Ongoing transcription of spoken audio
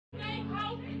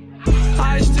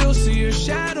I still see your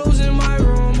shadows in my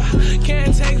room.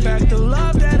 Can't take back the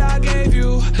love that I gave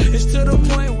you. It's to the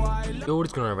point why. Yo,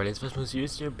 what's going on, everybody? It's FreshMode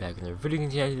Studios here, back in the video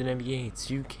continuing to the NBA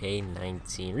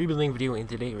 2K19 rebuilding video. And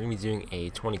today we're gonna be doing a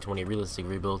 2020 realistic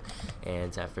rebuild.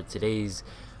 And for today's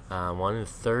one and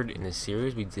third in the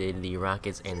series, we did the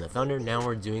Rockets and the Thunder. Now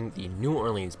we're doing the New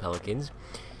Orleans Pelicans.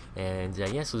 And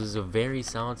yeah, so this is a very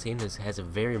solid team. This has a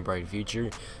very bright future.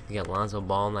 You got Lonzo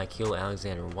Ball, Nickeil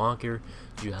Alexander-Walker,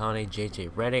 Jrue Holiday, JJ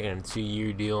Redick on a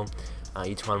 2-year deal.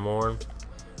 Etuan Moore.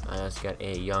 I also got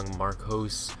a young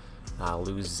Marcos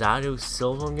Luzado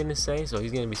Silva, I'm gonna say. So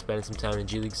he's gonna be spending some time in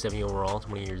G League, 70 overall,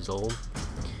 20 years old.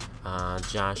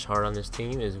 Josh Hart on this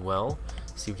team as well.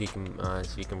 See if he can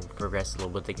progress a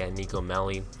little bit. They got Nico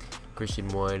Melli, Christian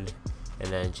Wood, and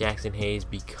then Jackson Hayes.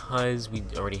 Because we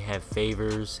already have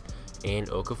Favors and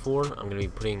Okafor, I'm going to be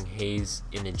putting Hayes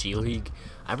in the G League.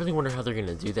 I really wonder how they're going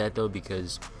to do that, though,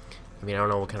 because, I mean, I don't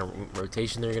know what kind of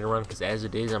rotation they're going to run, because as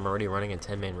it is, I'm already running a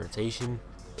 10-man rotation.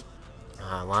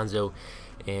 Lonzo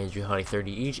and Jrue Holiday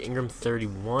 30 each, Ingram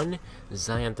 31,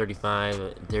 Zion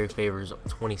 35, Derek Favors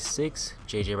 26,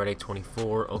 JJ Redick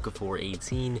 24, Okafor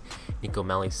 18, Nico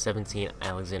Melli 17,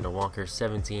 Alexander Walker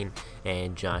 17,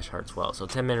 and Josh Hart 12. So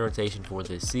 10-man rotation for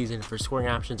this season. For scoring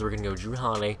options, we're going to go Jrue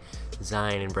Holiday,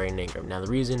 Zion, and Brandon Ingram. Now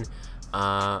the reason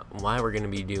why we're going to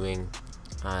be doing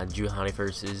Jrue Holiday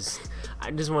first is I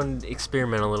just want to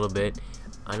experiment a little bit.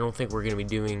 I don't think we're going to be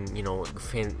doing, you know,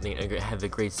 have a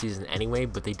great season anyway,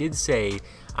 but they did say,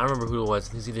 I don't remember who it was,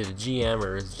 it was either the GM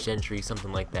or Gentry,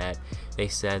 something like that. They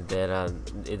said that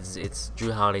it's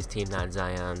Jrue Holiday's team, not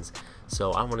Zion's.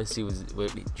 So I want to see what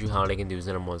Jrue Holiday can do as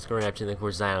number one scoring option. And of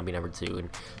course, Zion will be number 2. And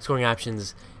scoring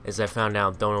options, as I found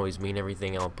out, don't always mean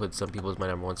everything. I'll put some people as my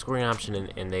number 1 scoring option,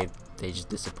 and they just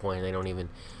disappoint. They don't even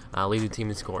lead the team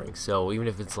in scoring. So even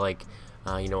if it's like,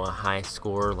 you know, a high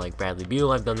score like Bradley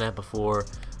Beal, I've done that before,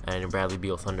 and Bradley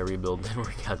Beal Thunder rebuild didn't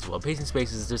work out too well. Pacing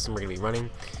space is the system we're going to be running.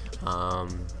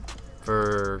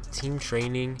 For team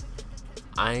training,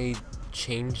 I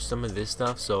changed some of this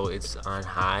stuff, so it's on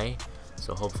high,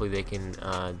 so hopefully they can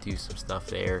do some stuff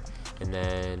there. And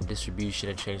then distribution,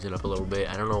 I changed it up a little bit.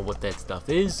 I don't know what that stuff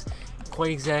is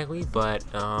quite exactly, but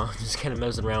just kind of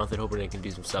messing around with it, hoping it can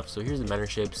do some stuff. So here's the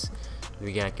mentorships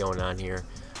we got going on here.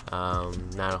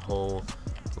 Not a whole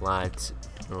lot,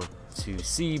 you know, to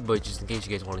see, but just in case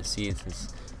you guys want to see it,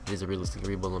 since it is a realistic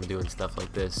rebuild, I'm doing stuff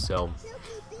like this. So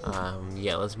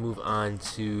yeah, let's move on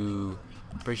to,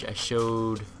 I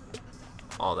showed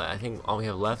all that. I think all we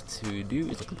have left to do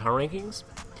is look at the power rankings,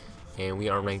 and we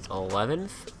are ranked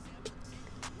 11th,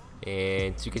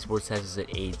 and 2K Sports has us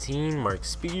at 18, Mark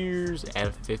Spears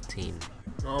at 15.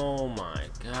 Oh my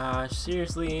gosh,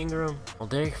 seriously, Ingram? Well,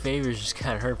 Derek Favors just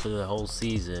got hurt for the whole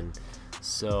season,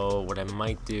 so what I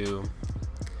might do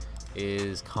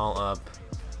is call up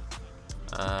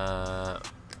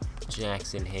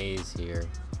Jackson Hayes here.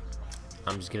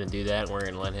 I'm just gonna do that. We're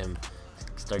gonna let him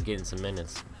start getting some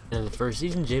minutes. In the first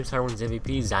season, James Harden wins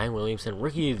MVP, Zion Williamson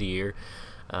Rookie of the Year,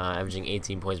 averaging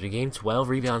 18 points per game, 12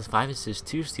 rebounds, 5 assists,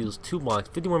 2 steals, 2 blocks,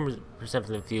 51%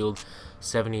 from the field,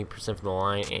 70% from the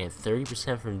line, and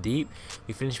 30% from deep.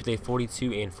 We finished with a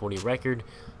 42-40 record.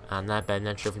 Not bad.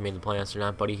 Not sure if we made the playoffs or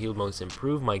not. Buddy Hield most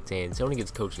improved. Mike D'Antoni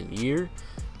gets Coach of the Year.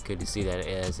 Good to see that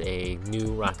as a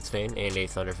new Rockets fan and a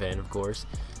Thunder fan, of course.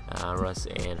 Russ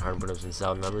and Harden put up some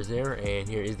solid numbers there. And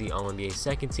here is the All-NBA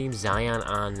second team. Zion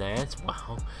on that.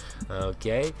 Wow.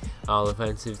 Okay. All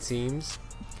offensive teams.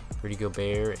 Rudy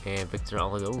Gobert and Victor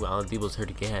Oladipo. Oladipo's hurt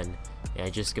again. Yeah, I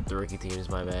just skipped the rookie teams.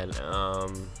 My bad.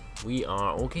 We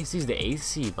are OKC's the 8th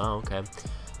seed. Wow. Okay.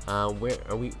 Where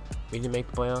are we? We didn't make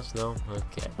the playoffs. No.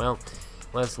 Okay. Well,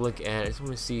 let's look at. I just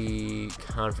want to see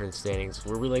conference standings.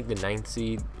 Were we like the 9th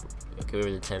seed? Okay,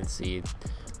 we were the 10th seed.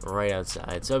 Right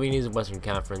outside. So I mean, he's a Western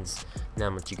Conference.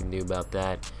 Not much you can do about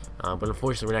that. But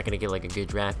unfortunately, we're not going to get like a good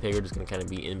draft pick. We're just going to kind of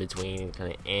be in between,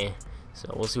 kind of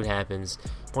So we'll see what happens.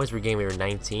 Points per game, we were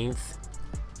 19th.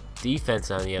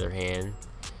 Defense, on the other hand,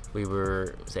 we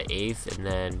were 8th, and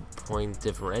then point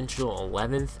differential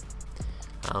 11th.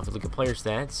 If we look at player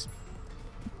stats,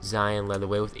 Zion led the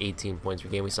way with 18 points per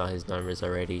game. We saw his numbers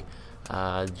already.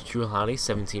 Jrue Holiday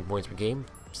 17 points per game,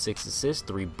 6 assists,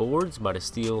 3 boards, about a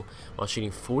steal, while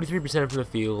shooting 43% from the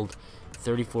field,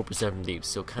 34% from deep.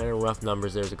 So kind of rough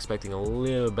numbers there. I was expecting a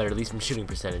little better, at least from shooting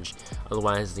percentage.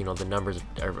 Otherwise, you know, the numbers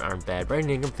aren't bad.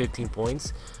 Brandon Ingram, 15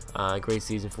 points. Great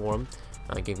season for him.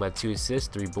 Getting about 2 assists,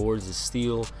 3 boards, a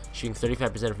steal, shooting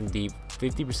 35% from deep,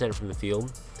 50% from the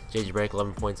field. JJ Redick,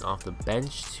 11 points off the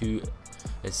bench, 2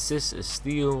 assists, a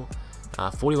steal,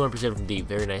 41% from deep,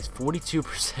 very nice.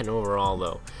 42% overall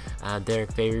though.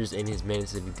 Derek Favors in his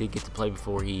minutes that he did get to play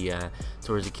before he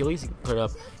tore his Achilles, he put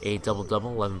up a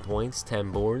double-double, 11 points,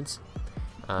 10 boards.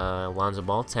 Lonzo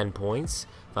Ball, 10 points,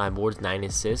 5 boards, 9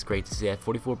 assists. Great to see that.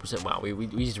 44%. Wow, we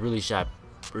just really shot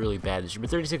really bad this year, but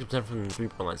 36% from the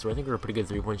three-point line. So I think we're a pretty good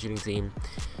three-point shooting team,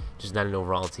 just not an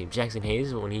overall team. Jackson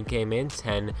Hayes, when he came in,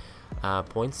 10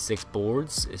 points, 6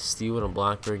 boards, a steal and a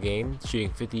block per game, shooting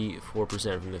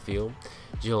 54% from the field.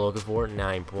 Joel Okafor,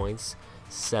 9 points,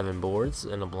 7 boards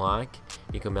and a block.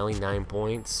 Nico Melli, 9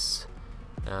 points.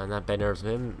 Not bad nerves of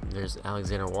him. There's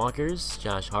Alexander Walker's,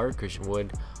 Josh Hart, Christian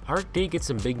Wood. Hart did get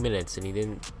some big minutes and he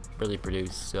didn't really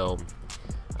produce, so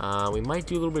we might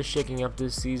do a little bit of shaking up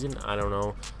this season. I don't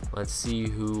know. Let's see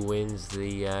who wins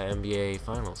the NBA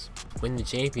Finals. Win the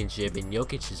championship, and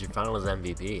Jokic is your Finals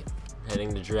MVP.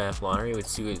 Heading to draft lottery,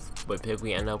 let's see what pick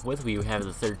we end up with. We have the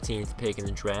 13th pick in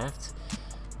the draft.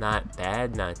 Not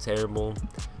bad, not terrible,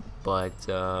 but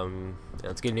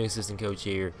let's get a new assistant coach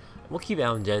here. We'll keep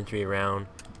Alvin Gentry around.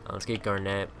 Let's get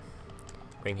Garnett,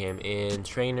 bring him in.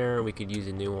 Trainer, we could use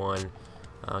a new one.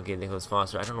 I'll get Nicholas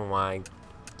Foster. I don't know why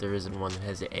there isn't one that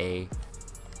has an A.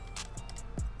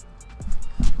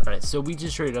 Alright, so we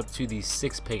just traded up to the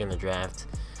 6th pick in the draft.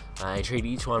 I trade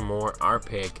each one more, our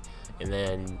pick, and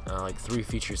then like 3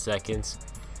 future seconds.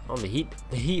 Oh, the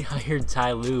Heat hired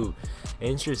Ty Lue.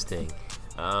 Interesting.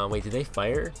 Wait, did they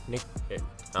fire Nick?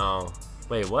 Oh,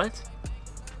 wait, what?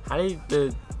 How did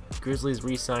the Grizzlies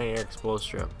re-sign Eric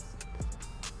Spoelstra?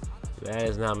 That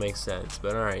does not make sense.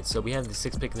 But alright, so we have the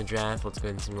 6th pick in the draft. Let's go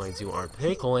ahead and simulate do our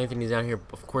pick. Cole Anthony's out here.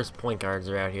 Of course, point guards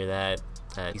are out here that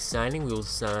he's signing. We will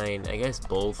sign, I guess,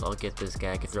 both. I'll get this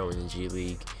guy. I could throw him in the G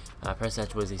League. Press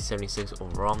Hatch was a 76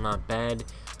 overall, not bad.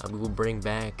 We will bring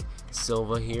back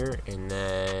Silva here, and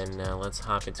then let's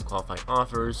hop into qualifying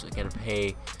offers. I gotta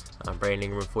pay Brandon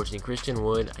Ingram, unfortunately. Christian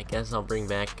Wood, I guess I'll bring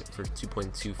back for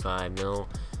 2.25 mil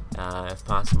if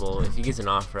possible. If he gets an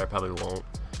offer, I probably won't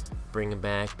bring him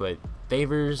back, but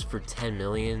Favors for 10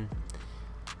 million.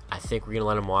 I think we're gonna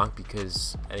let him walk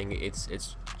because I think it's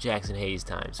Jackson Hayes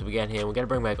time. So we got him. We gotta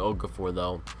bring back Okafor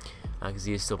though, because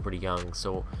he is still pretty young.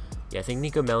 So yeah, I think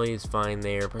Nico Melli is fine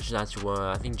there. Precious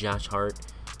Achiuwa, I think Josh Hart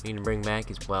we need to bring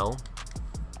back as well.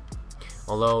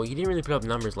 Although he didn't really put up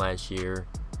numbers last year.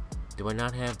 Do I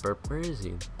not have Burp? Where is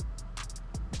he?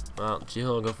 Well,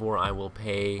 Jahlil Okafor, I will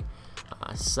pay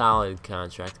a solid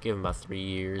contract. Give him about 3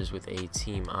 years with a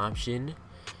team option.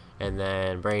 And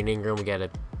then Brandon Ingram, we gotta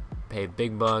pay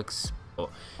big bucks. Oh,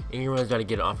 Ingram's got to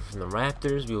get an offer from the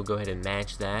Raptors. We will go ahead and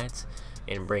match that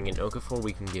and bring in Okafor.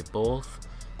 We can get both,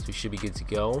 so we should be good to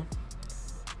go.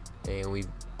 And we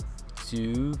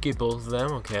do get both of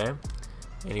them. Okay.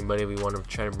 Anybody we want to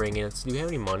try to bring in? Do we have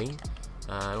any money?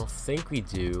 I don't think we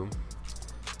do,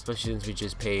 especially since we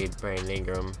just paid Brandon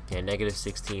Ingram. Yeah,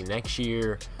 -16 next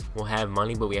year. We'll have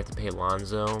money, but we have to pay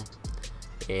Lonzo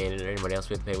and anybody else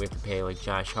we have to pay. We have to pay like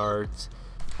Josh Hart.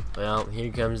 Well,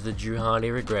 here comes the Drew Holiday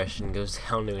regression. Goes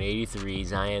down to an 83,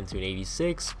 Zion to an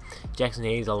 86, Jackson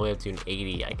Hayes all the way up to an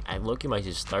 80. I look, you might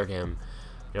just start him.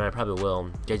 You know, I probably will.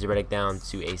 JJ Redick down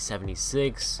to a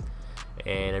 76,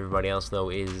 and everybody else though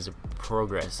is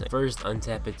progressing. First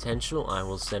untapped potential, I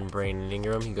will send Brandon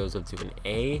Ingram. He goes up to an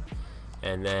A,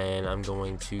 and then I'm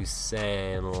going to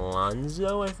send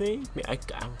Lonzo. I think I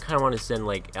kind of want to send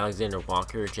like Alexander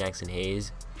Walker or Jackson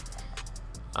Hayes.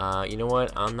 You know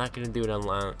what? I'm not gonna do it on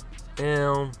well,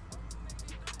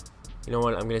 you know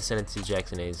what? I'm gonna send it to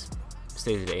Jackson Hayes.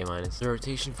 Stays at A-. The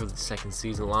rotation for the second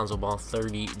season: Lonzo Ball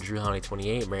 30, Drew Holiday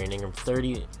 28, Brandon Ingram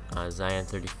 30, Zion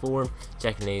 34,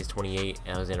 Jackson Hayes 28,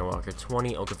 Alexander Walker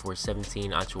 20, Okafor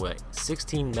 17, Achiuwa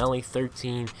 16, Melli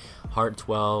 13, Hart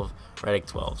 12, Redick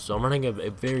 12. So I'm running a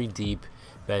very deep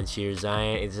bench here.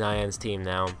 Zion, it's Zion's team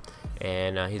now,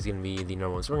 and he's going to be the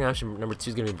number 1 scoring option. Number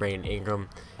 2 is going to be Brandon Ingram.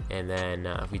 And then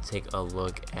if we take a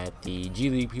look at the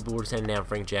G League, people were sending down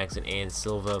Frank Jackson and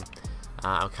Silva.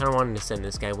 I kind of wanted to send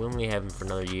this guy. We only have him for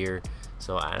another year,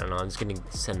 so I don't know. I'm just going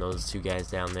to send those 2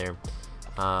 guys down there.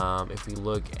 If we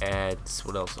look at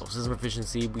what else? Oh, system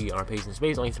efficiency, we are pace and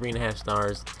space, only 3.5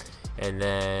 stars. And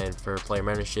then for player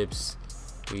mentorships,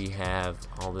 we have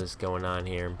all this going on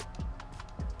here.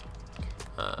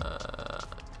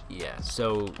 Yeah,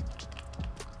 so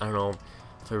I don't know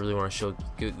if I really want to show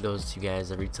those 2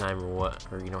 guys every time or what,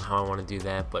 or you know how I want to do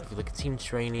that. But if we look at team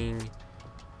training,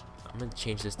 I'm gonna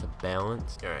change this to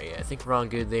balance. All right, yeah, I think we're all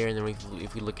good there. And then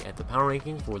if we look at the power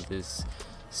ranking for this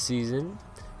season,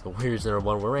 The Warriors are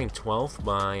 #1. We're ranked 12th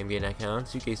by NBA.com.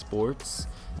 2K Sports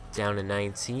down to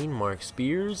 19. Mark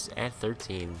Spears at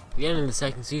 13. At the end of the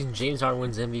second season, James Harden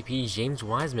wins MVP. James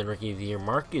Wiseman Rookie of the Year.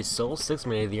 Marcus Sol 6th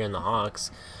Man of the Year in the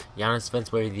Hawks. Giannis Defensive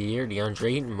Player of the Year.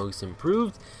 DeAndre Ayton Most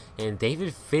Improved. And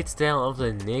David Fitzdale of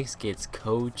the Knicks gets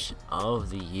Coach of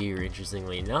the Year,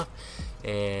 interestingly enough.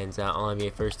 And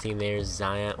All-NBA First Team there's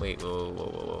Zion. Wait,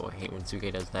 whoa. I hate when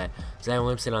 2K does that. Zion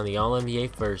Williamson on the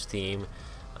All-NBA First Team.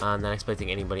 Not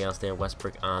expecting anybody else there.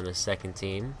 Westbrook on the second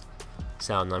team.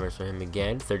 Solid numbers for him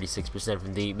again. 36%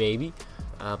 from deep, baby.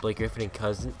 Blake Griffin and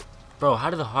Cousins. Bro,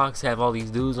 how do the Hawks have all these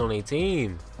dudes on their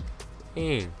team?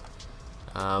 Dang.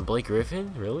 Blake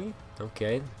Griffin? Really?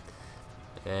 Okay.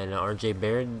 And RJ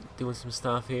Barrett doing some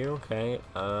stuff here. Okay.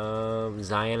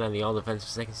 Zion on the all-defensive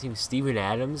second team. Steven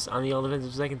Adams on the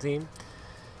all-defensive second team.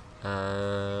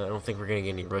 I don't think we're going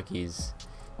to get any rookies.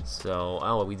 So,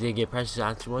 oh, we did get Precious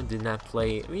Achiuwa. Did not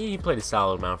play. I mean, he played a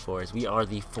solid amount for us. We are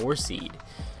the 4 seed.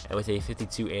 And with a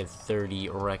 52-30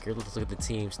 record. Let's look at the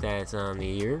team stats on the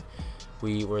year.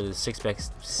 We were the sixth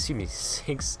best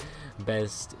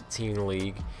team in the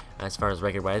league as far as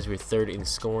record-wise. We were 3rd in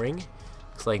scoring.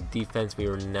 Looks like defense we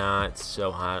were not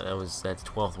so hot. That's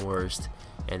 12th worst.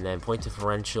 And then point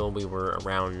differential we were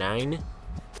around 9.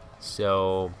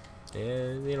 So,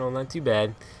 yeah, you know, not too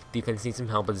bad. Defense needs some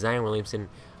help, but Zion Williamson,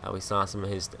 we saw some of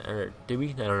his, did we?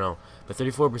 I don't know. But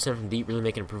 34% from deep, really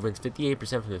making improvements.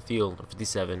 58% from the field, or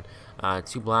 57.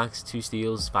 2 blocks, 2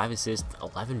 steals, 5 assists,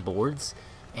 11 boards.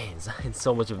 Man, Zion's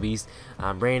so much of a beast.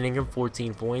 Brandon Ingram,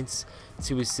 14 points,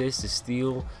 2 assists, a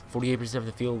steal, 48% from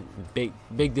the field.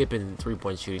 Big dip in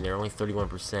 3-point shooting there, only 31%.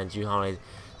 Jrue Holiday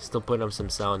still putting up some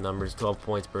solid numbers, 12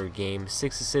 points per game,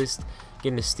 6 assists.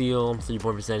 Getting a steal,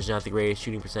 3-point percentage not the greatest,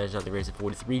 shooting percentage not the greatest at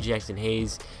 43. Jackson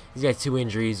Hayes, he's got 2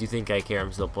 injuries. You think I care?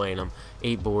 I'm still playing him.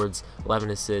 8 boards, 11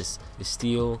 assists, a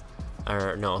steal,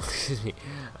 or no, excuse me,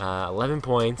 11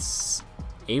 points,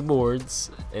 8 boards,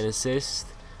 an assist,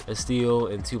 a steal,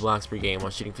 and 2 blocks per game.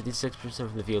 While shooting 56%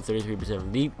 from the field, 33%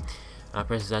 from deep.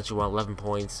 Precious Achiuwa, 11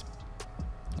 points.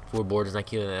 4 boards,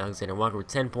 Nikhil and Alexander Walker with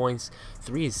 10 points,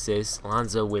 3 assists.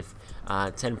 Alonzo with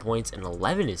 10 points and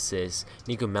 11 assists.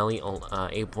 Nico Melli,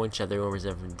 8 points, shot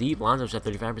 31% from deep. Alonzo shot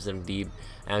 35% from deep.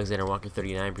 Alexander Walker,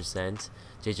 39%.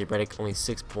 JJ Redick, only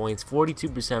 6 points,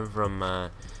 42% from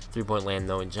 3-point land,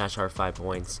 though. And Josh Hart, 5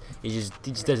 points. He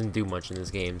just doesn't do much in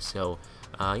this game. So,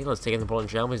 let's take in the Portland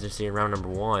Trailblazers here in round number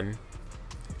 1.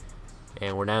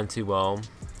 And we're down 2-0.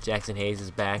 Jackson Hayes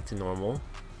is back to normal.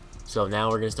 So now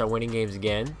we're going to start winning games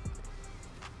again.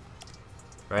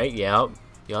 Right? Yep.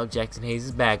 Jackson Hayes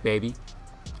is back, baby.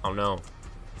 Oh, no.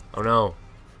 Oh, no.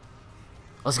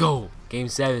 Let's go. Game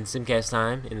 7, Simcast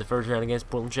time in the first round against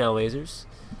Portland Trailblazers.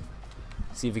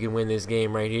 See if we can win this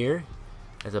game right here.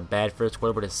 That's a bad first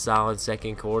quarter, but a solid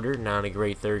second quarter. Not a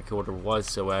great third quarter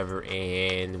whatsoever,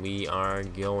 and we are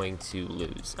going to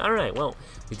lose. All right, well,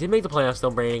 we did make the playoffs,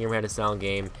 though. Brandon Ingram had a solid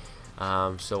game.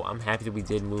 So I'm happy that we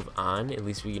did move on. At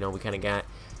least we kind of got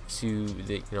to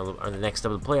the, the next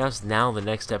step of the playoffs. Now the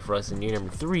next step for us in year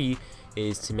number 3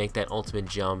 is to make that ultimate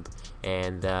jump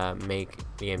and make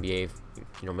the NBA,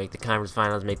 make the conference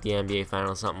finals, make the NBA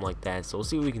finals, something like that. So we'll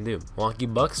see what we can do. Milwaukee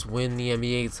Bucks win the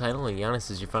NBA title, and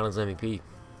Giannis is your finals MVP.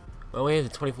 Well, we have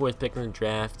the 24th pick in the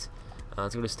draft.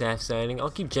 Let's go to staff signing. I'll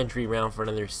keep Gentry around for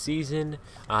another season.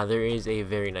 There is a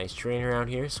very nice trainer out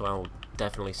here, so I'll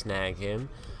definitely snag him.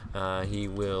 He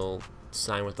will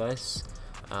sign with us.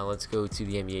 Let's go to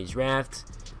the NBA draft.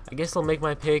 I guess I'll make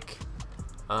my pick.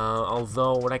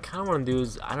 Although what I kind of want to do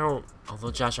is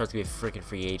although Josh Hart's gonna be a freaking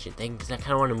free agent, because I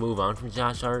kind of want to move on from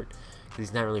Josh Hart because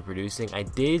he's not really producing. I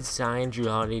did sign Jrue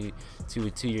Holiday to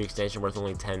a 2-year extension worth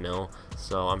only 10 mil,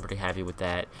 so I'm pretty happy with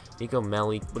that. Nico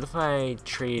Melli, what if I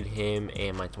traded him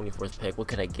and my 24th pick? What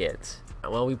could I get?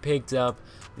 Well, we picked up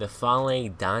the Fale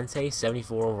Dante,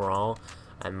 74 overall.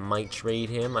 I might trade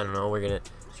him. I don't know. We're going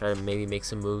to try to maybe make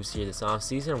some moves here this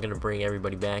offseason. I'm going to bring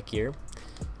everybody back here.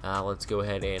 Let's go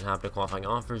ahead and hop to qualifying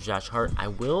offers. Josh Hart, I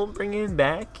will bring him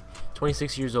back.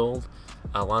 26 years old.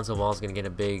 Lonzo Ball is going to get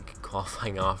a big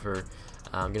qualifying offer.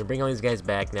 I'm going to bring all these guys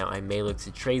back. Now, I may look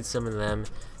to trade some of them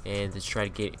and to try to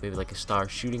get maybe like a star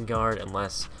shooting guard,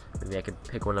 unless maybe I could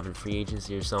pick one up in free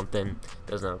agency or something.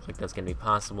 Doesn't look like that's going to be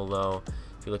possible, though.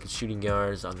 If you look at shooting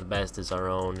guards, the best is our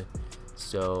own.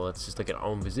 So let's just look at our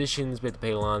own positions. We have to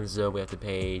pay Alonzo. We have to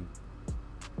pay,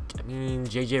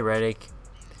 JJ Redick.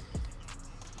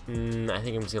 I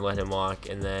think I'm just going to let him walk.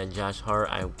 And then Josh Hart,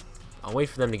 I'll wait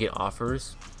for them to get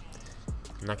offers.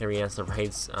 I'm not going to renounce the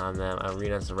rights on them. I'll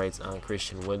renounce the rights on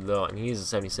Christian Wood, though. I mean, he's a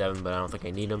 77, but I don't think I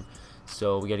need him.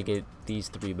 So we got to get these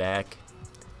 3 back.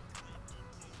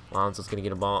 Alonzo's going to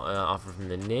get a ball offer from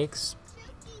the Knicks.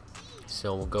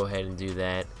 So we'll go ahead and do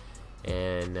that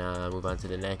and move on to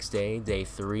the next day, day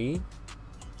 3.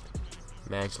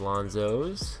 Match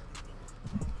Lonzo's.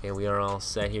 And we are all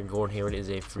set here. Gordon Hayward is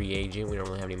a free agent. We don't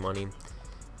really have any money.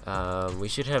 We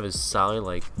should have a solid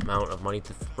like amount of money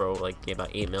to throw, like about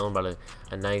 8 million, about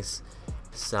a nice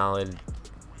solid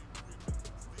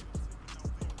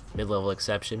mid-level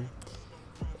exception.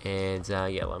 And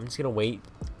yeah, I'm just gonna wait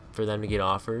for them to get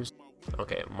offers.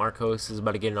 Okay, Marcos is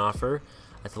about to get an offer.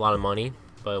 That's a lot of money,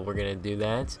 but we're gonna do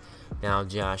that. Now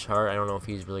Josh Hart, I don't know if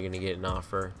he's really gonna get an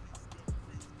offer.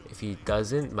 If he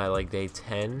doesn't by like day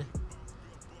 10,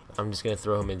 I'm just gonna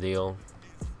throw him a deal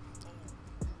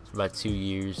for about 2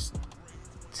 years,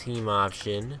 team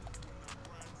option.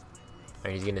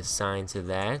 Alright, he's gonna sign to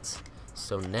that.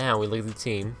 So now we look at the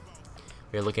team.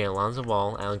 We're looking at Lonzo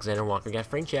Ball, Alexander Walker. We got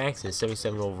Frank Jackson,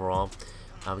 77 overall.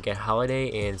 We got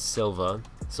Holiday and Silva.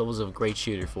 Silva's a great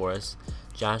shooter for us.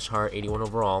 Josh Hart, 81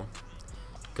 overall.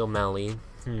 Gomelli.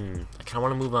 I kind of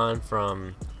want to move on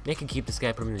from. I could keep this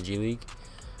guy, put him in the G League,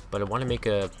 but I want to make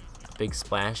a big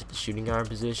splash at the shooting guard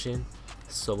position.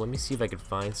 So let me see if I could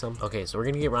find some. Okay, so we're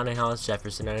gonna get Ronnie Hollis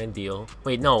Jefferson on a deal.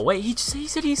 Wait, no, wait. He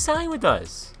said he signed with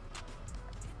us.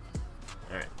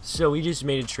 Alright, so we just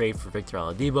made a trade for Victor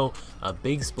Oladipo, a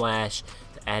big splash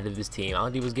to add to this team.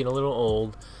 Oladipo's getting a little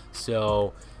old,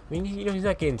 so I mean, you know, he's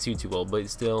not getting too old, but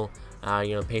still,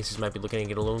 you know, Pacers might be looking to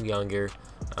get a little younger.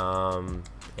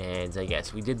 And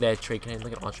yes, we did that trade. Can I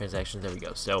look at all transactions? There we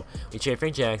go. So we traded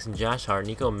Frank Jackson, Josh Hart,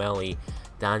 Nico Melli,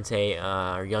 Dante,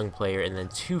 our young player, and then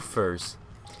 2 firsts.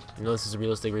 I know this is a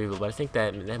realistic rebuild, but I think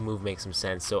that move makes some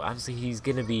sense. So obviously he's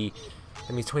gonna be.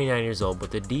 I mean, he's 29 years old,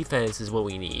 but the defense is what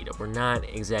we need. We're not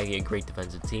exactly a great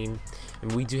defensive team.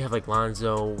 And we do have like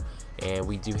Lonzo, and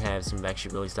we do have some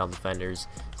actually really stout defenders.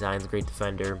 Zion's a great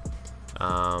defender.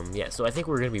 Yeah, so I think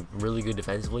we're gonna be really good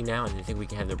defensively now, and I think we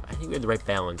can have we have the right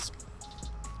balance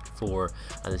for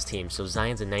this team. So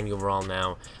Zion's a 90 overall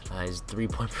now. His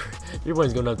 3-point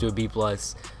going up to a B+. You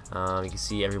can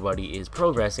see everybody is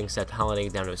progressing, except Holiday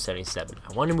down to a 77.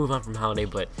 I want to move on from Holiday,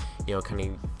 but you know, kind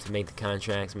of to make the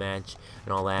contracts match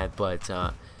and all that. But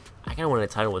I kind of want a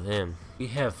title with him. We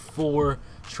have 4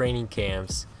 training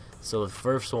camps. So the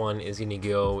first one is going to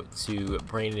go to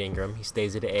Brandon Ingram. He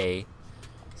stays at A.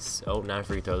 So not a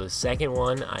free throw. The second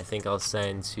one I think I'll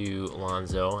send to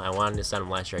Lonzo. I wanted to send him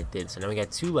last year, I did. So now we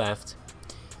got 2 left.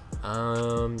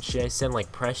 Should I send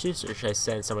like Precious, or should I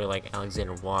send somebody like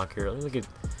Alexander Walker? Let me look at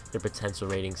their potential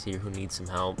ratings here, who needs some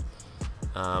help.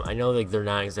 I know like they're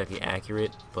not exactly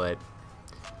accurate, but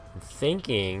I'm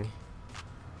thinking,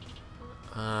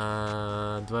 do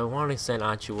I want to send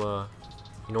Achua?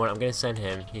 You know what, I'm gonna send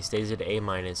him. He stays at A-, and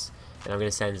I'm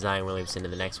gonna send Zion Williamson to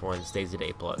the next one, stays at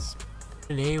A+.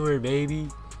 And Hayward, baby,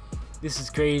 this is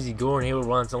crazy. Gordon Hayward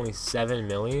wants only 7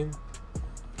 million.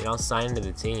 You know, I'll sign him to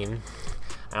the team.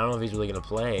 I don't know if he's really gonna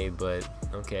play, but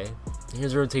okay.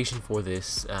 Here's a rotation for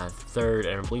this third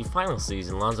and I believe final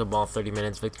season. Lonzo Ball 30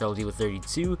 minutes, Victor Oladipo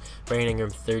 32, Brandon Ingram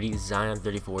 30, Zion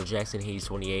 34, Jackson Hayes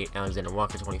 28, Alexander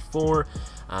Walker 24,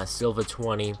 Silva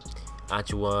 20,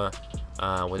 Achua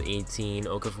with 18,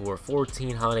 Okafor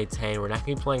 14, Holiday 10. We're not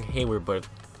gonna be playing Hayward, but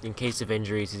in case of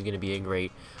injuries, he's going to be a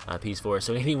great piece for us.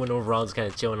 So 81 overall is kind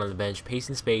of chilling on the bench. Pace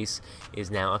and space is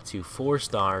now up to 4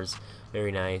 stars.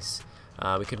 Very nice.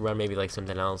 We could run maybe like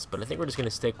something else, but I think we're just going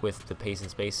to stick with the pace and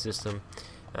space system.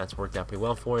 That's worked out pretty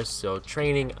well for us. So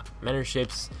training,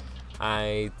 mentorships,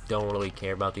 I don't really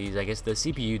care about these. I guess the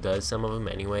CPU does some of them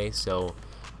anyway. So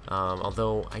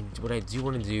although what I do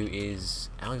want to do is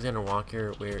Alexander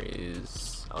Walker. Where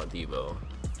is Oladipo?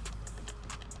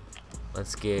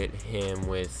 Let's get him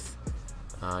with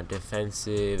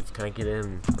defensive. Can I get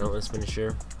him relentless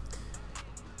finisher,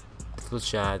 difficult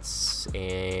shots,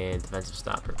 and defensive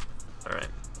stopper? Alright.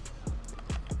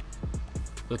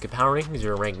 Look at power rankings.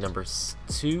 We're ranked number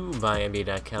 2 by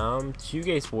NBA.com.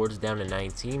 2K Sports down to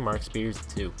 19. Mark Spears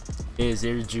 2.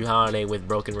 There's Drew Holiday with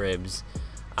broken ribs.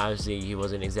 Obviously, he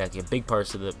wasn't exactly a big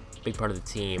part of the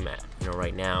team, you know,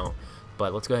 right now.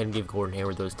 But let's go ahead and give Gordon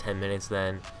Hayward those 10 minutes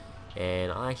then.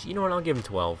 And I'll actually, you know what, I'll give him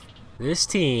 12. This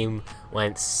team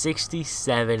went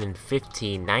 67 and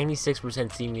 15, 96%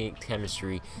 teammate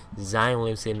chemistry. Zion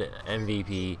Williamson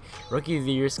MVP, Rookie of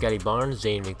the Year Scotty Barnes,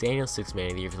 Jaden McDaniel, 6th Man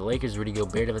of the Year for the Lakers. Rudy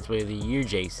Gobert, Defensive Player of the Year.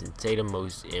 Jason Tatum,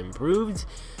 Most Improved,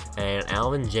 and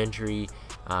Alvin Gentry,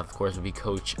 of course, would be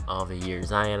Coach of the Year.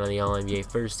 Zion on the All-NBA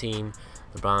first team.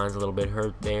 LeBron's a little bit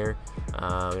hurt there.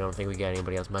 We don't think we got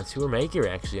anybody else. MyCareer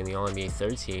actually on the All-NBA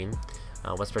third team.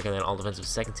 Westbrook on that all-defensive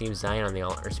second team. Zion on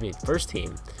the first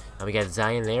team. We got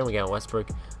Zion there. We got Westbrook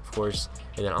of course,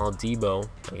 and then Oladipo,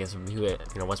 I guess who, you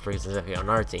know, Westbrook is exactly on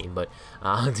our team, but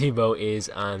Oladipo is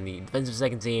on the defensive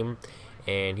second team,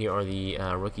 and here are the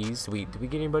rookies. Did we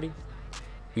get anybody?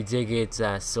 We did get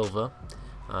Silva,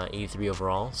 83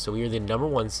 overall, so we are the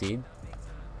 #1 seed.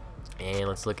 And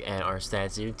let's look at our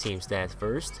stats here, team stats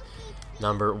first.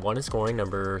 #1 in scoring,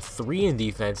 #3 in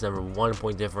defense, #1 in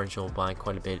point differential by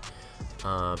quite a bit,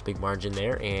 big margin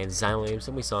there. And Zion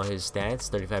Williamson, we saw his stats,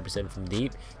 35% from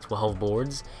deep, 12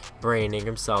 boards. Brandon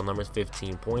Ingram, solid numbers,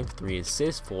 15 points, 3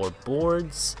 assists, 4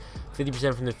 boards.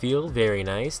 50% from the field, very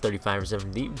nice. 35%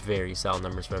 from deep, very solid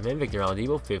numbers from him. Victor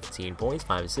Oladipo, 15 points,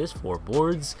 5 assists, 4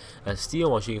 boards. A steal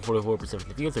while shooting 44% from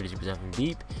the field, 32% from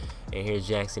deep. And here's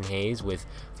Jackson Hayes with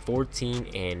 14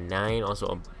 and 9,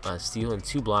 also a steal and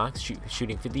 2 blocks,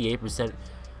 shooting 58%,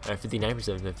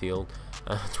 59% from the field,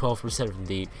 12% from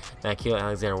deep. Nickeil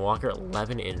Alexander-Walker,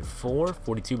 11 and 4,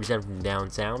 42% from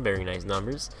downtown, very nice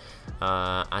numbers.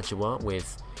 Achiuwa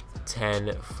with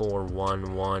 10, 4,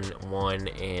 1, 1, 1,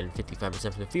 and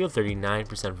 55% from the field,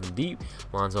 39% from deep.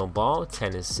 Lonzo Ball,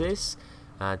 10 assists,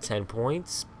 10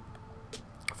 points.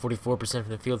 44%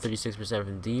 from the field, 36%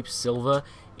 from deep. Silva,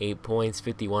 8 points,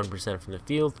 51% from the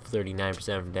field,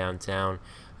 39% from downtown.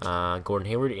 Gordon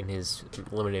Hayward, in his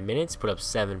limited minutes, put up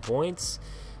 7 points,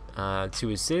 2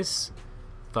 assists,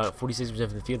 46%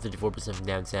 from the field, 34% from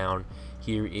downtown.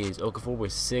 Here is Okafor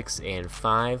with 6 and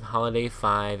 5. Holiday,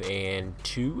 5 and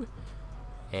 2.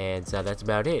 And that's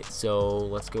about it. So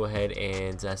let's go ahead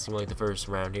and simulate the first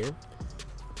round here.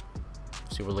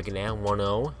 See what we're looking at.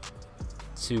 1-0,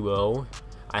 2-0.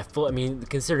 I mean,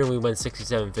 considering we went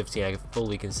 67-15, I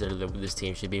fully consider that this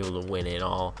team should be able to win it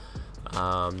all.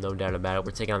 No doubt about it.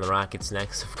 We're taking on the Rockets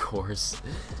next, of course.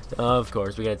 Of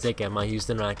course, we got to take on my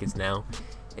Houston Rockets now.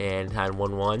 And had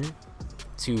 1-1,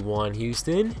 2-1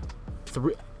 Houston.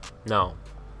 No.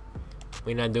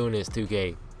 We're not doing this,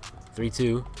 2K.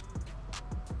 3-2.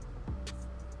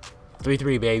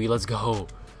 3-3, baby. Let's go.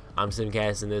 I'm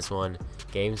simcasting this one.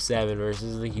 Game 7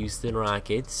 versus the Houston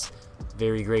Rockets.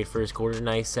 Very great first quarter,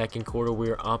 nice second quarter. We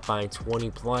were up by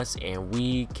 20 plus, and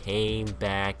we came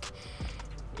back.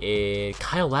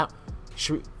 Kyle Lowry.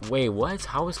 Wait, what?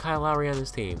 How is Kyle Lowry on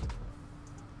this team?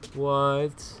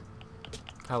 What?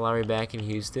 Kyle Lowry back in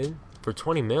Houston for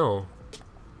 20 mil.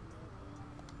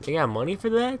 They got money for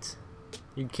that?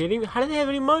 You kidding? How do they have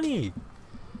any money?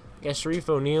 They got Sharif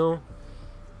O'Neal,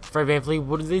 Fred VanVleet.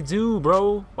 What do they do,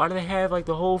 bro? Why do they have like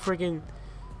the whole freaking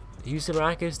Houston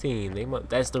Rockets team?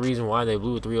 That's the reason why they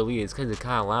blew a 3-0 lead. It's because of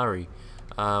Kyle Lowry.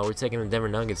 We're taking the Denver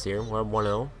Nuggets here. We're up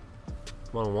 1-0.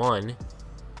 1-1.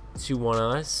 2-1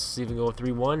 us. See if we can go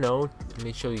 3-1. No. Let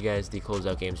me show you guys the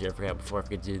closeout games here. Before I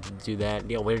forget to do that.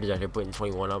 Yeah, Waiters out here putting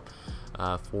 21 up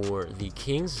for the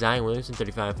Kings. Zion Williamson,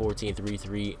 35, 14, 3,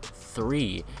 3,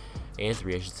 3. And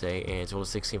 3, I should say. And total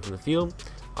 16 from the field.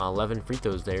 11 free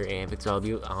throws there, and Victor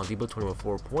Oladipo 21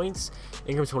 4 points,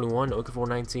 Ingram 21, Okafor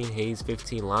 19, Hayes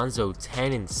 15, Lonzo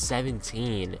 10 and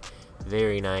 17,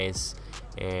 very nice.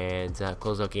 And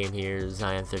closeout game here,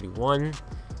 Zion 31,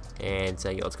 and let's go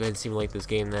ahead and simulate this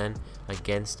game then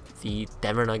against the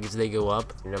Denver Nuggets. They go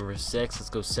up number 6. Let's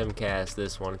go simcast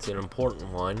this one. It's an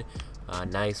important one.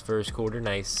 Nice first quarter,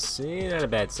 nice, not a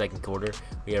bad second quarter.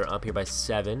 We are up here by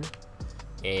 7.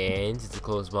 And it's a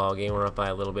close ball game. We're up by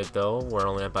a little bit though. We're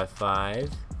only up by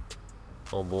 5.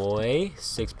 Oh boy,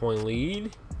 6-point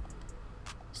lead.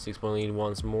 6-point lead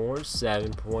once more.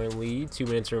 7-point lead. 2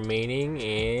 minutes remaining,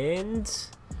 and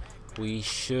we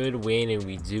should win, and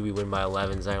we do. We win by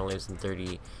 11. Zion Williamson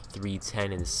 33,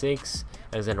 10, and 6.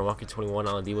 Alexander Walker 21.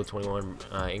 Oladipo 21.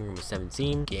 Ingram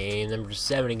 17. Game number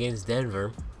 7 against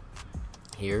Denver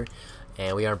here,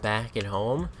 and we are back at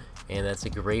home. And that's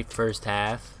a great first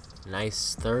half.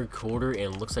 Nice third quarter,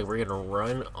 and looks like we're gonna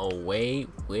run away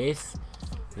with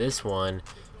this one.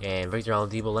 And Victor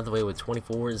Oladipo led the way with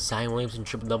 24. Zion Williamson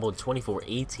triple-double with 24,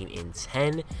 18, and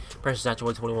 10. Precious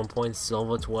Achiuwa 21 points.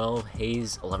 Silva 12.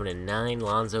 Hayes 11 and 9.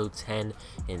 Lonzo 10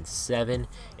 and 7.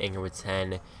 Ingram with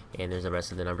 10. And there's the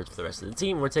rest of the numbers for the rest of the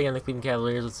team. We're taking on the Cleveland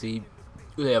Cavaliers. Let's see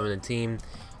who they have on the team.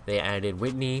 They added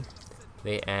Whitney.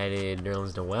 They added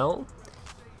Nerlens Noel.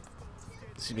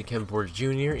 Kevin Porter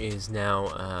Jr. is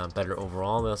now better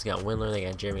overall. They also got Windler. They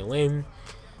got Jeremy Lin.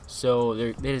 So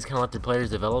they just kind of let their players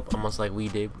develop, almost like we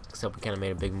did, except we kind of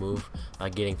made a big move by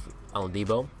getting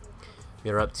Oladipo.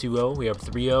 We are up 2-0. We are up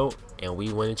 3-0, and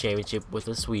we win the championship with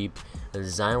a sweep. And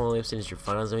Zion Williamson is your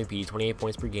Finals MVP. 28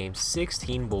 points per game,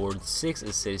 16 boards, 6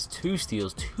 assists, 2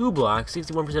 steals, 2 blocks,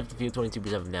 61% from the field,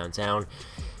 22% from downtown.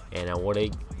 And what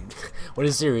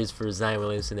a series for Zion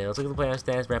Williamson there. Let's look at the playoff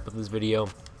stats. Wrap up this video.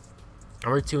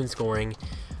 Number 2 in scoring,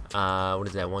 what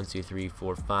is that? 1, 2, 3,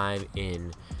 4, 5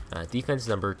 in defense,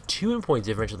 number 2 in point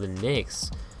differential. The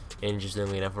Knicks,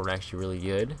 interestingly enough, were actually really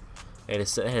good. It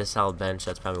had a solid bench,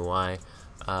 that's probably why.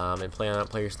 And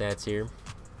player stats here.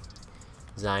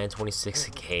 Zion, 26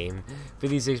 a game,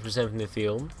 56% from the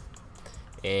field,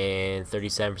 and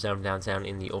 37% from downtown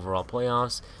in the overall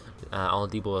playoffs.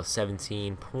 Oladipo with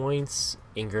 17 points,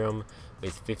 Ingram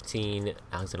with 15,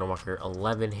 Alexander Walker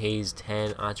 11, Hayes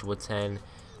 10, Ochoa 10,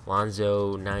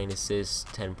 Lonzo 9 assists,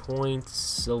 10 points,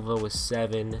 Silva with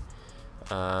 7,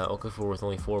 Okafor with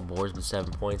only 4 boards with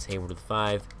 7 points, Hayward with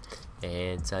 5,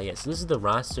 and yeah, so this is the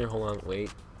roster. Hold on,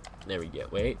 wait, there we go,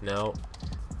 wait, no,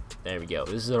 there we go.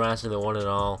 This is the roster that won it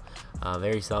all.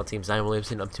 Very solid team. Zion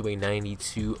Williamson up to a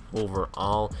 92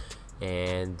 overall,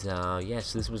 and yeah,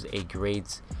 so this was a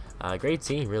great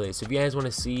team, really. So if you guys want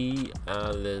to see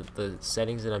the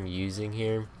settings that I'm using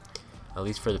here, at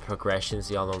least for the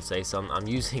progressions, y'all don't say so. I'm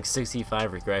using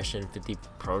 65 regression, 50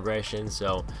 progression,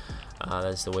 so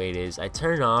that's the way it is. I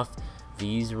turn off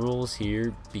these rules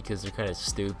here because they're kind of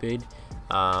stupid,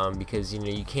 because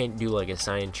you can't do like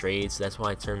assign trades, so that's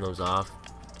why I turn those off.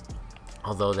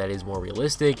 Although that is more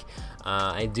realistic,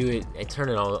 I turn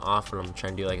it all off when I'm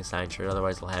trying to do like a sign trade.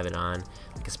 Otherwise, I'll have it on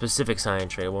like a specific sign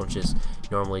trade. I won't just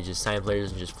normally just sign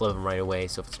players and just flip them right away.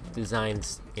 So if it's designed,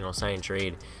 sign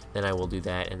trade, then I will do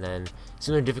that. And then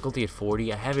similar difficulty at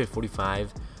 40. I have it at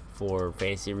 45 for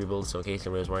fantasy rebuilds. So in case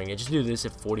anybody was wondering, I just do this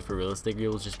at 40 for realistic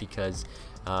rebuilds, just because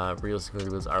realistic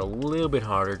rebuilds are a little bit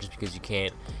harder. Just because you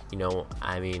can't,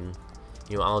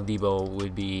 Oladipo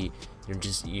would be,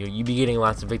 you'd be getting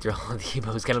lots of Victor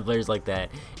Oladipo's kind of players like that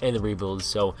in the rebuilds.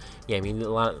 So yeah, a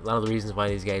lot of the reasons why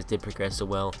these guys did progress so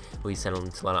well, we sent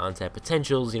them to a lot of untapped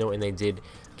potentials, and they did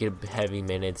get heavy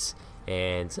minutes,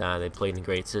 and they played in a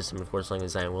great system. Of course, like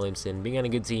Zion Williamson being on a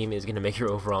good team is going to make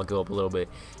your overall go up a little bit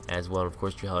as well. And of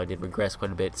course, Drew Holiday did regress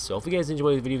quite a bit. So if you guys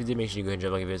enjoyed the video, if you did, make sure you go ahead and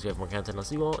drop a like if you guys have more content. I'll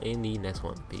see you all in the next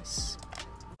one. Peace.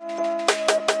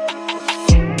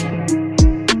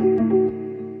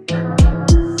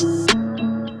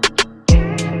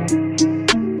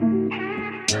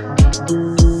 We'll be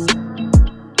right back.